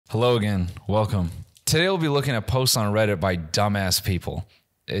Hello again. Welcome. Today we'll be looking at posts on Reddit by dumbass people.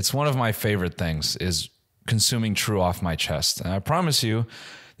 It's one of my favorite things is consuming true off my chest. And I promise you,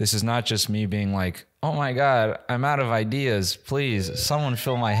 this is not just me being like, oh my God, I'm out of ideas. Please, someone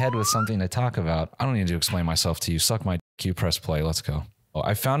fill my head with something to talk about. I don't need to explain myself to you. Suck my dick, you press play. Let's go. Oh,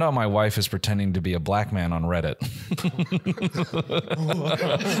 I found out my wife is pretending to be a black man on Reddit.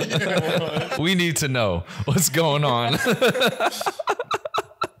 We need to know what's going on.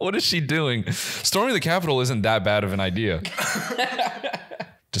 What is she doing? Storming the Capitol isn't that bad of an idea.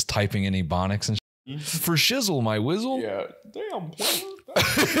 Just typing in Ebonics and for shizzle, my whizzle. Yeah, damn player.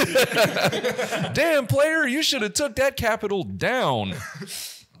 Damn player, you should have took that Capitol down.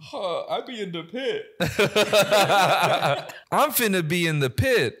 I be in the pit. I'm finna be in the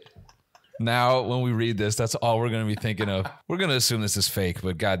pit. Now, when we read this, that's all we're going to be thinking of. We're going to assume this is fake,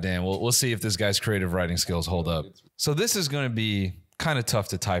 but goddamn, we'll see if this guy's creative writing skills hold up. So this is going to be kind of tough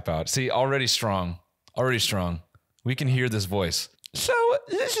to type out. See, already strong. We can hear this voice. So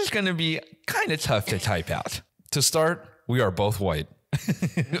this is going to be kind of tough to type out. To start, we are both white.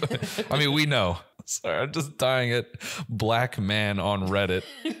 I mean, we know. Sorry, I'm just dying at black man on Reddit.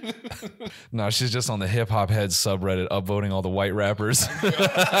 No, she's just on the hip hop heads subreddit upvoting all the white rappers.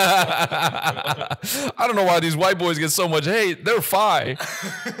 I don't know why these white boys get so much hate. They're fi.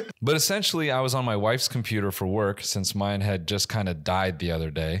 But essentially, I was on my wife's computer for work since mine had just kind of died the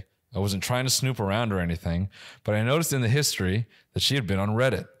other day. I wasn't trying to snoop around or anything, but I noticed in the history that she had been on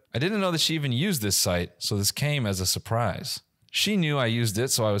Reddit. I didn't know that she even used this site, so this came as a surprise. She knew I used it,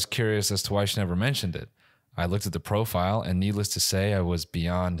 so I was curious as to why she never mentioned it. I looked at the profile, and needless to say, I was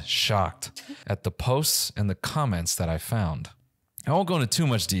beyond shocked at the posts and the comments that I found. I won't go into too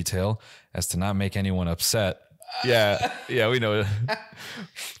much detail as to not make anyone upset. Yeah, we know.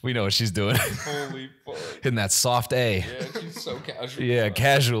 We know what she's doing. Holy fuck. Hitting that soft A. Yeah, she's so casual. Yeah,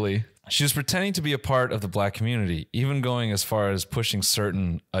 casually. She was pretending to be a part of the black community, even going as far as pushing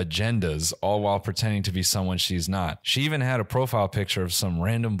certain agendas, all while pretending to be someone she's not. She even had a profile picture of some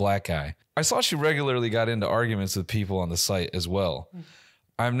random black guy. I saw she regularly got into arguments with people on the site as well.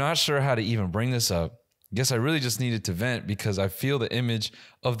 I'm not sure how to even bring this up. Guess I really just needed to vent because I feel the image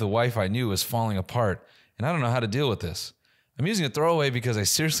of the wife I knew is falling apart, and I don't know how to deal with this. I'm using a throwaway because I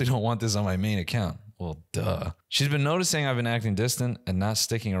seriously don't want this on my main account. Well, duh. She's been noticing I've been acting distant and not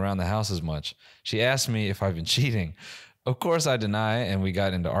sticking around the house as much. She asked me if I've been cheating. Of course I deny, and we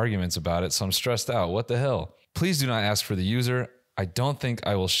got into arguments about it, so I'm stressed out. What the hell? Please do not ask for the user. I don't think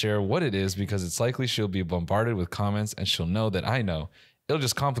I will share what it is because it's likely she'll be bombarded with comments and she'll know that I know. It'll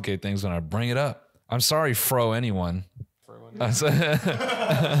just complicate things when I bring it up. I'm sorry, anyone. I'm sorry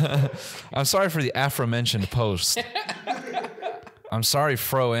for the aforementioned post. I'm sorry,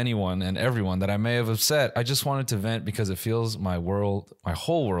 anyone and everyone that I may have upset. I just wanted to vent because it feels my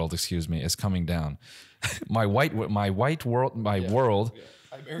whole world, is coming down. my world.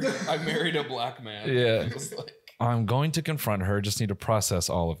 Yeah, I married a black man. Yeah. I'm going to confront her. Just need to process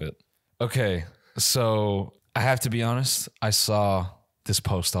all of it. Okay. So I have to be honest. I saw this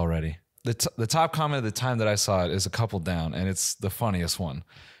post already. The top comment at the time that I saw it is a couple down, and it's the funniest one.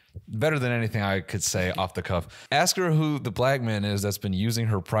 Better than anything I could say off the cuff. Ask her who the black man is that's been using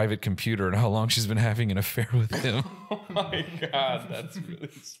her private computer and how long she's been having an affair with him. Oh my God, that's really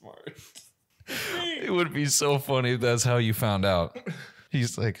smart. It would be so funny if that's how you found out.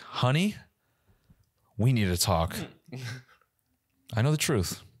 He's like, honey, we need to talk. I know the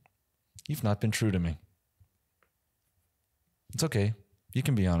truth. You've not been true to me. It's okay. You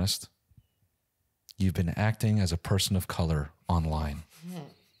can be honest. You've been acting as a person of color online.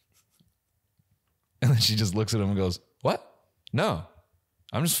 And then she just looks at him and goes, what? No,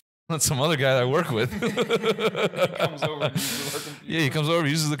 I'm just with some other guy that I work with. He comes over and uses her computer. Yeah, he comes over,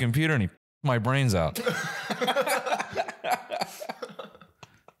 uses the computer, and he my brains out.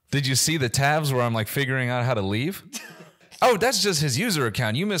 Did you see the tabs where I'm like figuring out how to leave? Oh, that's just his user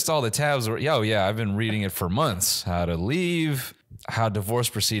account. You missed all the tabs. Oh, yeah, I've been reading it for months. How to leave, how divorce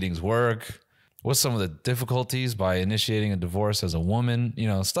proceedings work, what's some of the difficulties by initiating a divorce as a woman, you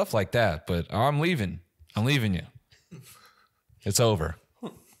know, stuff like that. But I'm leaving. I'm leaving you. It's over.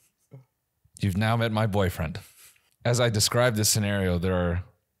 You've now met my boyfriend. As I describe this scenario, there are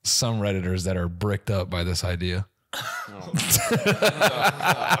some Redditors that are bricked up by this idea.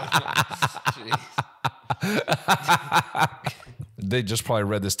 They just probably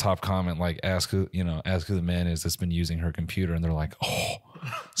read this top comment like ask who the man is that's been using her computer, and they're like, oh,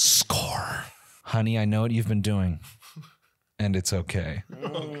 score. Honey, I know what you've been doing, and it's okay.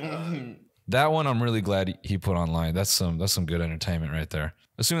 Oh, that one I'm really glad he put online. That's some good entertainment right there.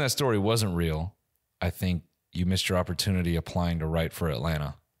 Assuming that story wasn't real, I think you missed your opportunity applying to write for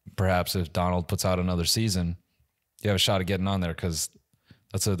Atlanta. Perhaps if Donald puts out another season, you have a shot at getting on there because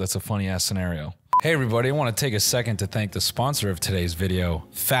that's a funny ass scenario. Hey everybody, I want to take a second to thank the sponsor of today's video,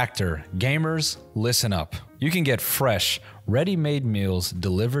 Factor. Gamers, listen up. You can get fresh, ready-made meals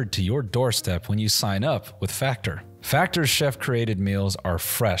delivered to your doorstep when you sign up with Factor. Factor's chef-created meals are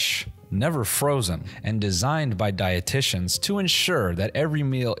fresh, never frozen, and designed by dietitians to ensure that every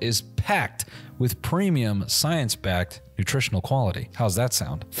meal is packed with premium, science-backed nutritional quality. How's that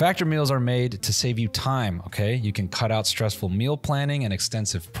sound? Factor meals are made to save you time, okay? You can cut out stressful meal planning and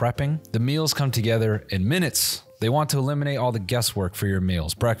extensive prepping. The meals come together in minutes. They want to eliminate all the guesswork for your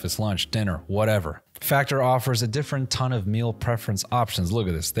meals, breakfast, lunch, dinner, whatever. Factor offers a different ton of meal preference options. Look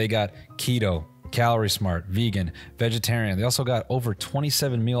at this. They got keto, Calorie Smart, vegan, vegetarian. They also got over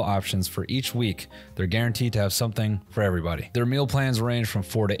 27 meal options for each week. They're guaranteed to have something for everybody. Their meal plans range from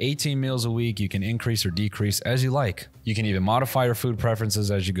 4 to 18 meals a week. You can increase or decrease as you like. You can even modify your food preferences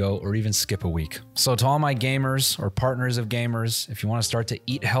as you go or even skip a week. So to all my gamers or partners of gamers, if you want to start to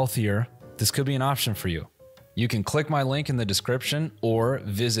eat healthier, this could be an option for you. You can click my link in the description or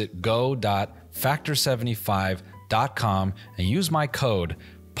visit go.factor75.com and use my code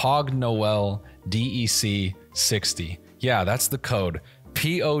POGNOEL DEC60. Yeah, that's the code.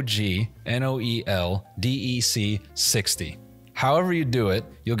 POGNOEL DEC60. However you do it,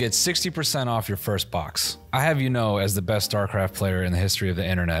 you'll get 60% off your first box. I have you know, as the best StarCraft player in the history of the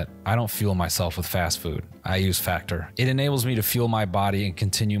internet, I don't fuel myself with fast food. I use Factor. It enables me to fuel my body and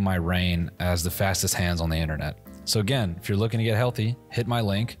continue my reign as the fastest hands on the internet. So again, if you're looking to get healthy, hit my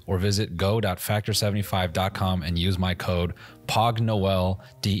link or visit go.factor75.com and use my code POGNOEL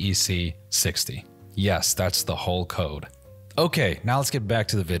DEC60. Yes, that's the whole code. Okay, now let's get back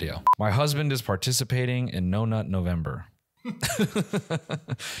to the video. My husband is participating in No Nut November.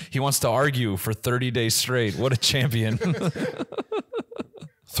 He wants to argue for 30 days straight. What a champion.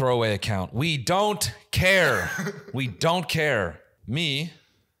 Throwaway account. We don't care. We don't care. Me,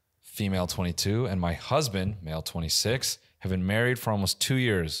 female 22, and my husband, male 26, have been married for almost 2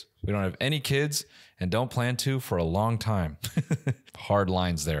 years. We don't have any kids and don't plan to for a long time. Hard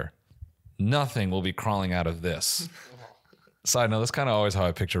lines there. Nothing will be crawling out of this. Side note, that's kind of always how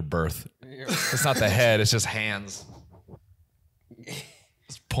I picture birth. It's not the head, it's just hands.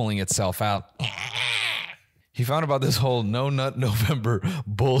 It's pulling itself out. He found about this whole No Nut November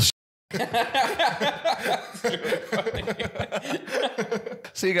bullshit.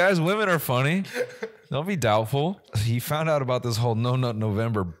 See, guys, women are funny. Don't be doubtful. He found out about this whole No Nut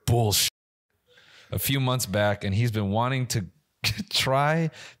November bullshit a few months back, and he's been wanting to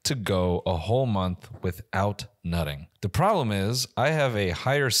try to go a whole month without nutting. The problem is, I have a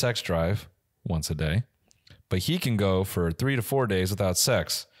higher sex drive once a day, but he can go for 3 to 4 days without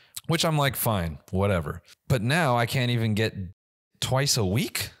sex, which I'm like, fine, whatever. But now I can't even get twice a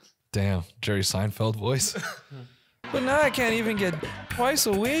week? Damn, Jerry Seinfeld voice. But now I can't even get twice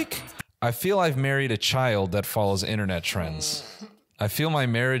a week? I feel I've married a child that follows internet trends. I feel my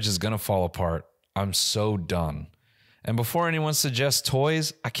marriage is gonna fall apart. I'm so done. And before anyone suggests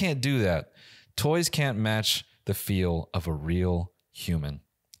toys, I can't do that. Toys can't match the feel of a real human.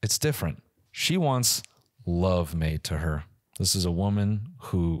 It's different. She wants love made to her. This is a woman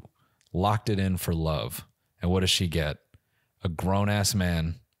who locked it in for love. And what does she get? A grown-ass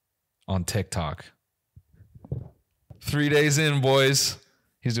man on TikTok. 3 days in, boys.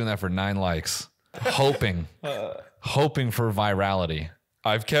 He's doing that for 9 likes. Hoping for virality.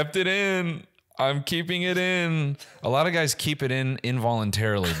 I've kept it in. I'm keeping it in. A lot of guys keep it in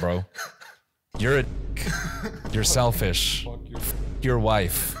involuntarily, bro. You're a You're selfish. Your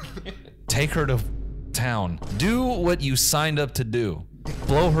wife. Take her to town. Do what you signed up to do.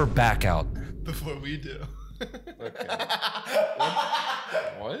 Blow her back out. Before we do. Okay.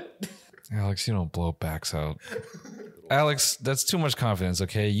 What? Alex, you don't blow backs out. Alex, that's too much confidence,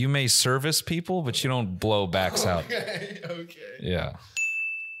 okay? You may service people, but you don't blow backs out. Okay. Yeah.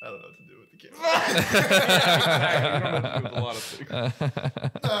 I don't know what to do with the camera. You don't have to do a lot of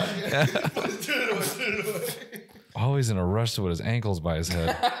things. Always in a rush to put his ankles by his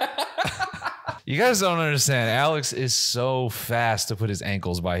head. You guys don't understand. Alex is so fast to put his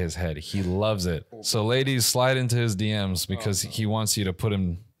ankles by his head. He loves it. So ladies, slide into his DMs because he wants you to put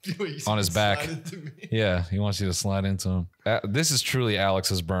him on his back. Yeah, he wants you to slide into him. This is truly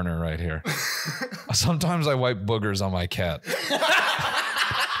Alex's burner right here. Sometimes I wipe boogers on my cat.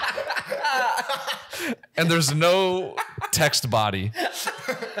 And there's no text body.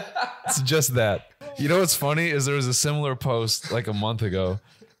 It's just that. You know what's funny is there was a similar post like a month ago,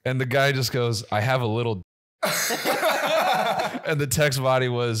 and the guy just goes, I have a little and the text body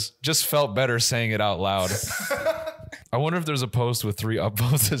was, just felt better saying it out loud. I wonder if there's a post with 3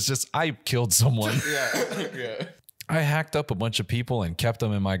 upvotes. It's just, I killed someone. Yeah. I hacked up a bunch of people and kept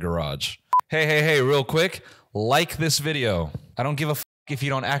them in my garage. Hey, real quick. Like this video. I don't give a f if you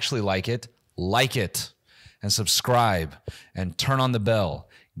don't actually like it. Like it. And subscribe. And turn on the bell.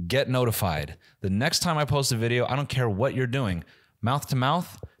 Get notified. The next time I post a video, I don't care what you're doing. Mouth to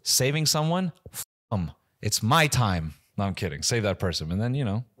mouth, saving someone, f them. It's my time. No, I'm kidding. Save that person. And then, you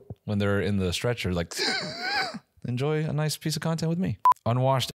know, when they're in the stretcher, like, enjoy a nice piece of content with me.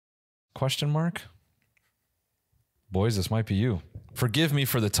 Unwashed question mark? Boys, this might be you. Forgive me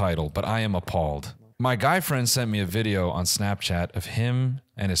for the title, but I am appalled. My guy friend sent me a video on Snapchat of him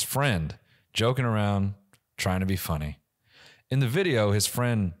and his friend joking around, trying to be funny. In the video, his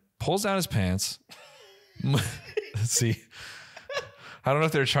friend pulls down his pants. Let's see. I don't know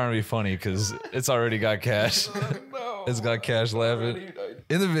if they're trying to be funny because it's already got cash. No. It's got cash laughing.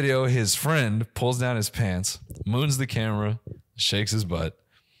 In the video, his friend pulls down his pants, moons the camera, shakes his butt.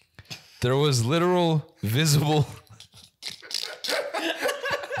 There was literal visible...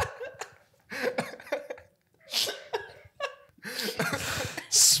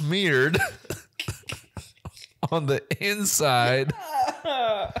 smeared on the inside.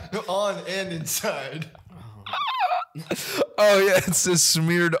 On and inside. Oh yeah, it says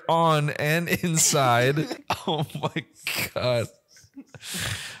smeared on and inside. Oh my God.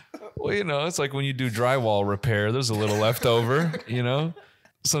 Well, you know, it's like when you do drywall repair, there's a little left over, you know?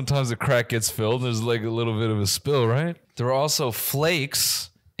 Sometimes the crack gets filled, there's like a little bit of a spill, right? There were also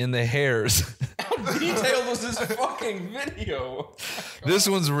flakes in the hairs. How detailed was this fucking video? This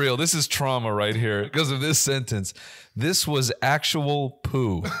one's real. This is trauma right here because of this sentence. This was actual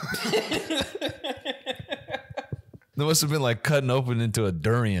poo. There must have been like cutting open into a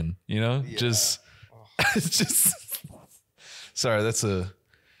durian, you know? Yeah. Just sorry, that's a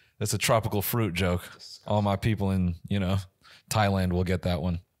tropical fruit joke. All my people in, you know, Thailand will get that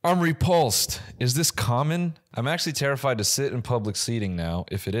one. I'm repulsed. Is this common? I'm actually terrified to sit in public seating now,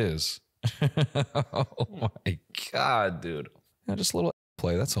 if it is. Oh my God, dude. Yeah, just a little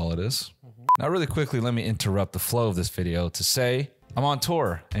play, that's all it is. Now really quickly, let me interrupt the flow of this video to say I'm on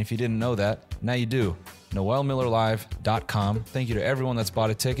tour, and if you didn't know that, now you do. NoelMillerLive.com. Thank you to everyone that's bought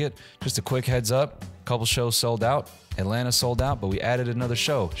a ticket. Just a quick heads up, a couple shows sold out. Atlanta sold out, but we added another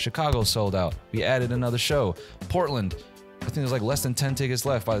show. Chicago sold out. We added another show. Portland, I think there's like less than 10 tickets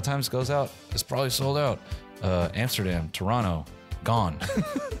left. By the time this goes out, it's probably sold out. Amsterdam, Toronto, gone.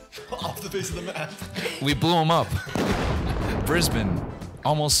 Off the face of the map. We blew them up. Brisbane,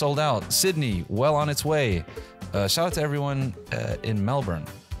 almost sold out. Sydney, well on its way. Shout out to everyone in Melbourne.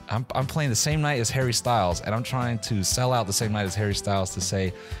 I'm playing the same night as Harry Styles, and I'm trying to sell out the same night as Harry Styles to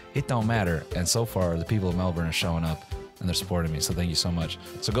say it don't matter. And so far, the people of Melbourne are showing up and they're supporting me. So thank you so much.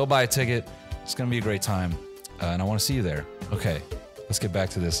 So go buy a ticket. It's gonna be a great time, and I want to see you there. Okay, let's get back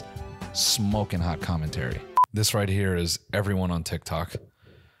to this smoking hot commentary. This right here is everyone on TikTok.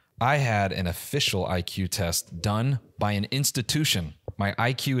 I had an official IQ test done by an institution. My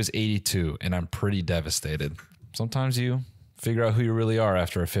IQ is 82, and I'm pretty devastated. Sometimes you figure out who you really are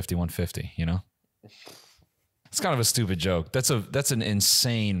after a 5150, you know? It's kind of a stupid joke. That's an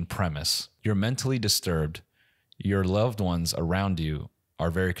insane premise. You're mentally disturbed. Your loved ones around you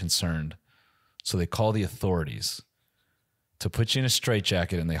are very concerned. So they call the authorities to put you in a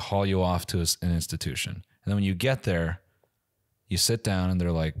straitjacket and they haul you off to an institution. And then when you get there, you sit down and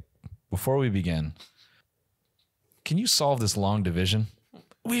they're like, before we begin, can you solve this long division?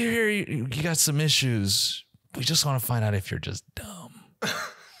 We hear you got some issues. We just want to find out if you're just dumb.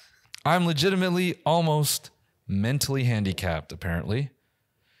 I'm legitimately almost mentally handicapped, apparently.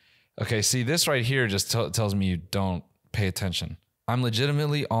 Okay, see, this right here just tells me you don't pay attention. I'm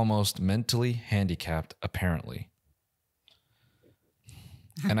legitimately almost mentally handicapped, apparently.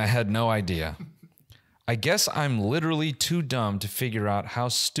 And I had no idea. I guess I'm literally too dumb to figure out how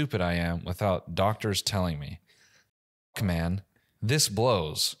stupid I am without doctors telling me. Man, this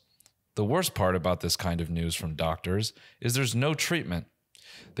blows. The worst part about this kind of news from doctors is there's no treatment.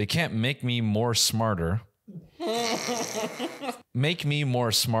 They can't make me more smarter. Make me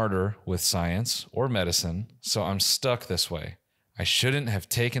more smarter with science or medicine, so I'm stuck this way. I shouldn't have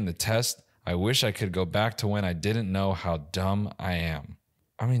taken the test. I wish I could go back to when I didn't know how dumb I am.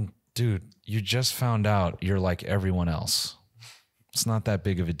 I mean, dude, you just found out you're like everyone else. It's not that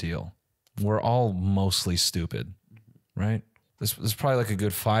big of a deal. We're all mostly stupid, right? There's probably like a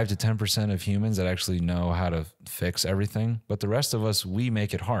good 5 to 10% of humans that actually know how to fix everything. But the rest of us, we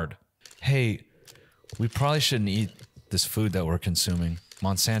make it hard. Hey, we probably shouldn't eat this food that we're consuming.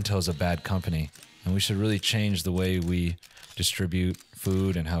 Monsanto's a bad company. And we should really change the way we distribute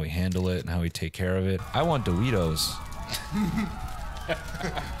food and how we handle it and how we take care of it. I want Doritos.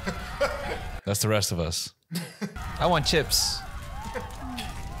 That's the rest of us. I want chips.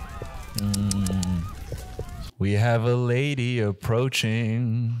 We have a lady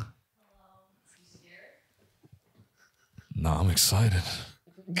approaching. No, I'm excited.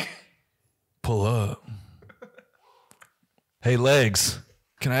 Pull up. Hey, Legs,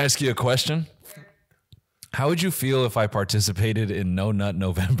 can I ask you a question? How would you feel if I participated in No Nut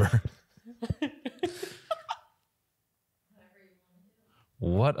November?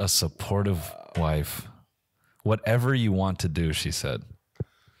 What a supportive wife. Whatever you want to do, she said.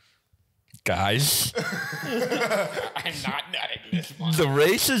 Guys. I'm not nutting this one. The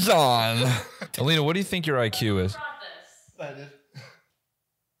race is on. Alina, what do you think your IQ is? I did.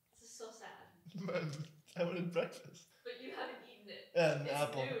 This is so sad. Man, I wanted breakfast. But you haven't eaten it. Yeah, an It's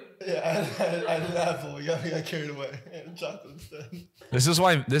apple. noon. Yeah, I had an apple. We got carried away. And chocolate instead. This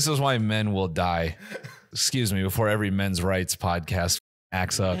is why men will die. Excuse me, before every men's rights podcast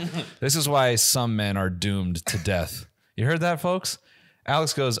acts up. This is why some men are doomed to death. You heard that, folks?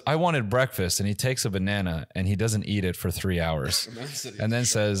 Alex goes, I wanted breakfast, and he takes a banana and he doesn't eat it for 3 hours. And then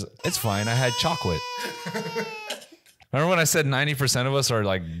says, it's fine, I had chocolate. Remember when I said 90% of us are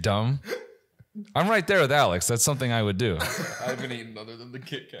like dumb? I'm right there with Alex. That's something I would do. I haven't eaten other than the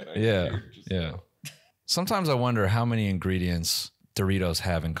Kit Kat. Yeah. Sometimes I wonder how many ingredients Doritos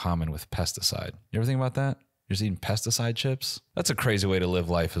have in common with pesticide. You ever think about that? You're just eating pesticide chips? That's a crazy way to live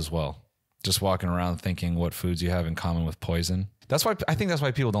life as well. Just walking around thinking what foods you have in common with poison. I think that's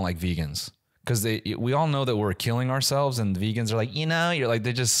why people don't like vegans. Because we all know that we're killing ourselves, and vegans are like, you're like,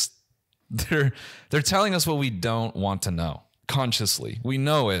 they're telling us what we don't want to know. Consciously. We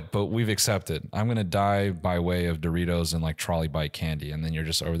know it, but we've accepted. I'm going to die by way of Doritos and like trolley bike candy. And then you're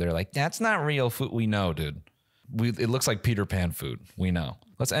just over there like, that's not real food. We know, dude. It looks like Peter Pan food. We know.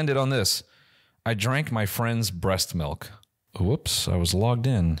 Let's end it on this. I drank my friend's breast milk. Whoops, I was logged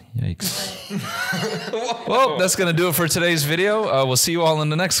in. Yikes. Well, that's going to do it for today's video. We'll see you all in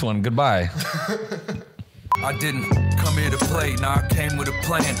the next one. Goodbye. I didn't come here to play, nah, I came with a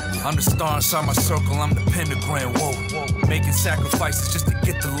plan. I'm the star inside my circle, I'm the pentagram, whoa. Making sacrifices just to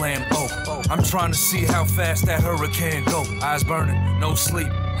get the land, oh. I'm trying to see how fast that hurricane go. Eyes burning, no sleep,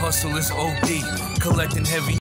 hustle is OD. Collecting heavy